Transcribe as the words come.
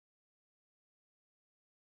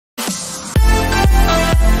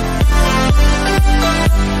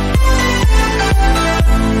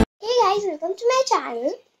welcome to my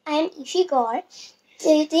channel. I am Ishee Gaur.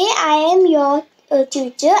 Today I am your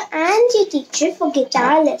tutor and your teacher for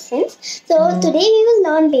guitar lessons. So today we will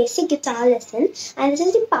learn basic guitar lesson and this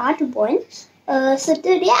is the part 1. So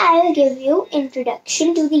today I will give you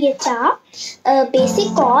introduction to the guitar,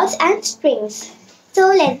 basic chords and strings. So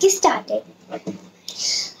let's get started.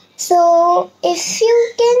 So if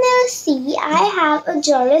you can see, I have a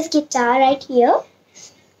Joris guitar right here.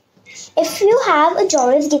 If you have a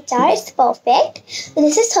Joris guitar, it's perfect.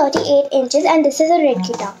 This is 38 inches and this is a red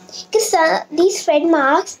guitar. Because these fret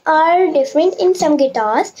marks are different in some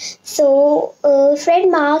guitars. So fret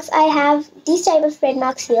marks, I have these type of fret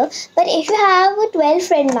marks here. But if you have 12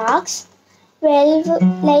 fret marks, 12,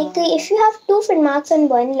 like if you have 2 fret marks on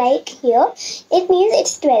one, like here, it means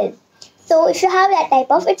it's 12. So if you have that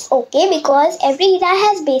type of, it's okay because every guitar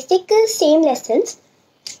has basic same lessons.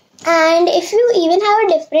 And if you even have a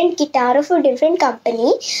different guitar of a different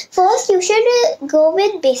company, first you should go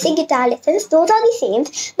with basic guitar lessons. Those are the same.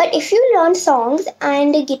 But if you learn songs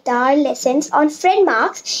and guitar lessons on fret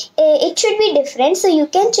marks, it should be different. So you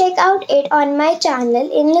can check out it on my channel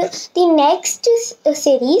in the next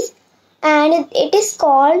series. And it is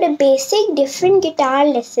called Basic Different Guitar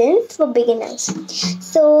Lessons for Beginners.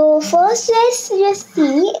 So first let's just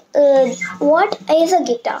see what is a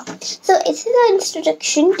guitar. So it's an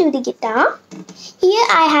introduction to the guitar. Here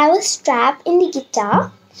I have a strap in the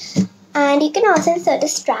guitar and you can also insert a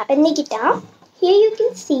strap in the guitar. Here you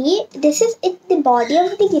can see this is the body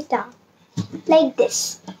of the guitar, like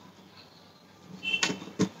this.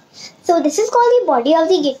 So this is called the body of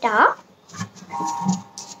the guitar.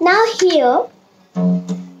 Now here,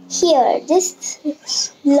 this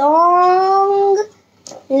long,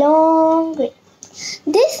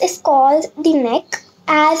 this is called the neck.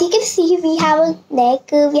 As you can see, we have a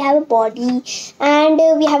neck, we have a body, and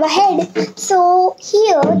we have a head. So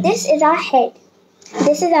here, this is our head,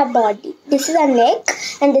 this is our body, this is our neck,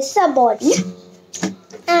 and this is our body.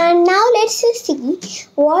 And now let's just see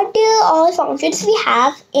what all functions we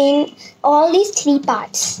have in all these 3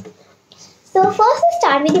 parts. So first we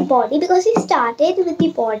start with the body because we started with the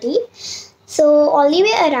body. So all the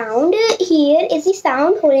way around here is the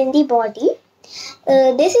sound hole in the body.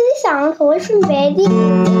 This is the sound hole from where the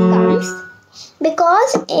music comes.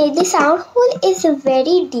 Because the sound hole is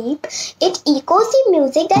very deep, it echoes the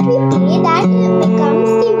music that we play, that becomes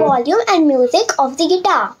the volume and music of the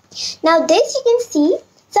guitar. Now this you can see.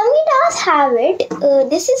 Some guitars have it.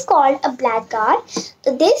 This is called a black guard.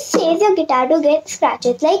 This saves your guitar to get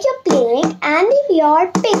scratches like you're playing, and if your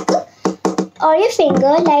pick or your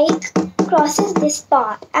finger like crosses this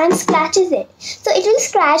part and scratches it, so it will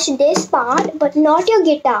scratch this part but not your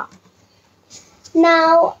guitar.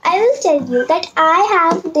 Now I will tell you that I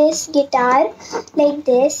have this guitar like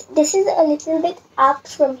this. This is a little bit up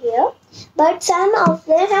from here, but some of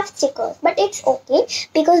them have stickers, but it's okay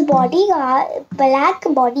because black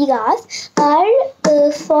body guards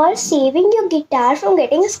are for saving your guitar from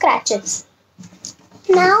getting scratches.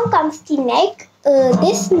 Now comes the neck.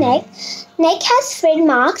 This neck has fret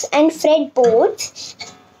marks and fret boards,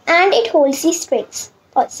 and it holds the strings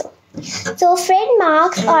also. So fret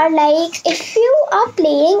marks are like if you are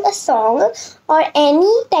playing a song or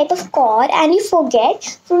any type of chord and you forget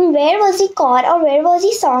from where was the chord or where was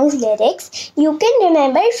the song's lyrics, you can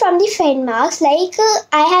remember it from the fret marks. Like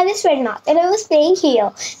I have this fret mark and I was playing here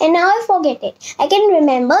and now I forget it. I can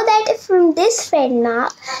remember that from this fret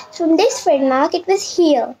mark it was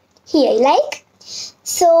here like.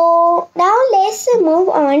 So now let's move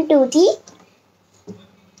on to the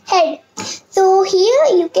head. So here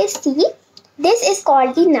you can see this is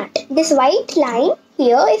called the nut. This white line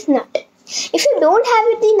here is nut. If you don't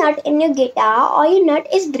have the nut in your guitar or your nut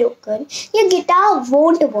is broken, your guitar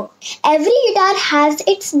won't work. Every guitar has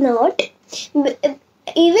its nut. Even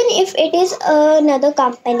if it is another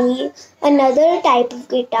company, another type of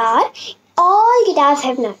guitar, all guitars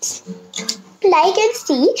have nuts. Like you can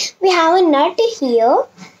see, we have a nut here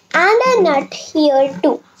and a nut here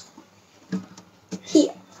too.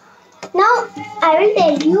 Here. Now, I will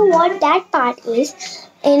tell you what that part is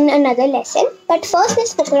in another lesson. But first,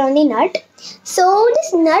 let's focus on the nut. So,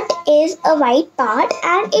 this nut is a white part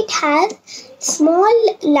and it has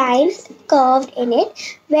small lines curved in it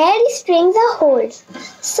where the strings are held.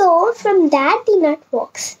 So, from that, the nut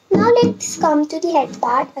works. Now, let's come to the head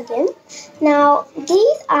part again. Now,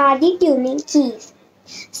 these are the tuning keys.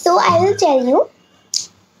 So, I will tell you,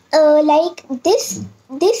 like this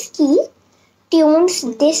key tunes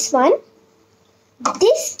this one,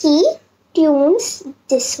 this key tunes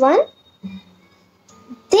this one,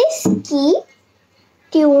 this key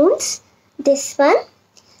tunes this one,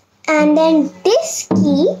 and then this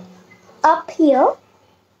key up here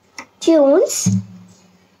tunes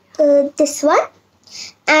this one,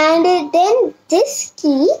 and then this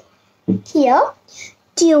key here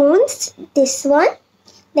tunes this one,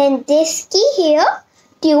 then this key here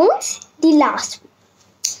tunes the last one.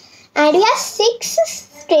 And we have 6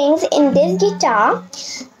 strings in this guitar,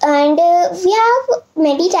 and we have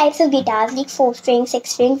many types of guitars like 4 strings, 6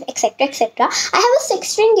 strings, etc, etc. I have a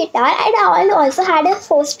 6-string guitar, and I also had a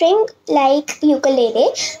 4-string like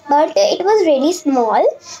ukulele, but it was really small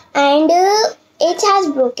and it has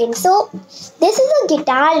broken. So this is a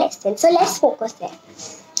guitar lesson, so let's focus there.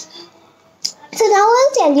 So now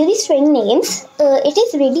I'll tell you the string names. It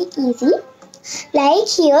is really easy. Like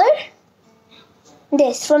here,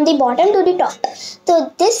 this from the bottom to the top.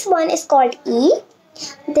 So this one is called E,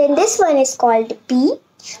 then this one is called B,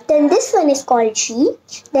 then this one is called G,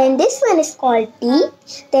 then this one is called D,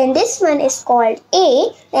 then this one is called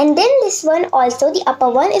A, and then this one also, the upper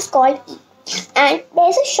one, is called E. And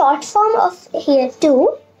there's a short form of here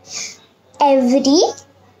too. Every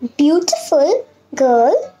beautiful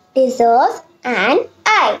girl deserves an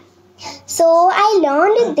I. So I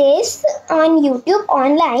learned this on YouTube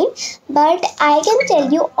online, but I can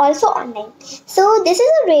tell you also online. So this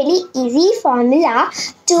is a really easy formula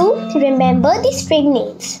to remember the string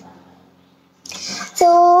names.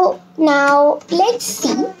 So now let's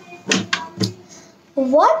see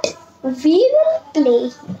what we will play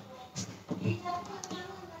here.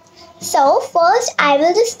 So first I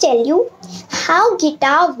will just tell you how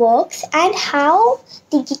guitar works and how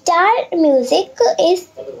the guitar music is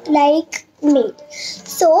like made.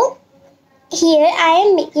 So here I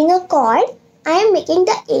am making a chord. I am making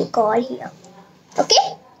the A chord here.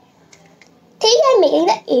 Okay? Think I am making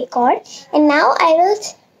the A chord, and now I will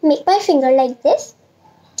make my finger like this.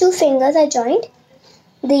 2 fingers are joined,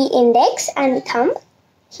 the index and the thumb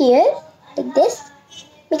here like this.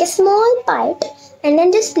 Make a small part and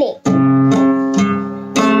then just play.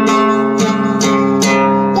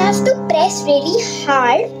 Press really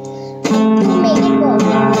hard to make it work.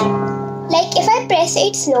 Like if I press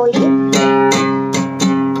it slowly,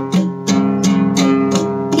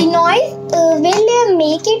 the noise will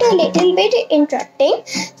make it a little bit interrupting.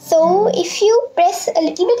 So if you press a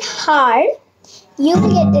little bit hard, you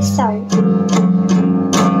will get this sound.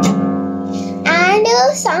 And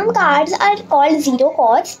some chords are called zero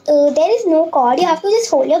chords. There is no chord. You have to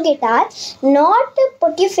just hold your guitar, not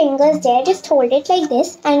put your fingers there. Just hold it like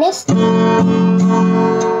this and just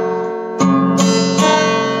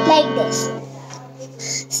like this.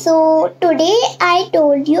 So today I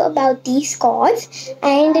told you about these chords,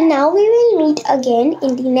 and now we will meet again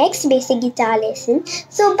in the next basic guitar lesson.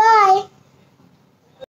 So bye.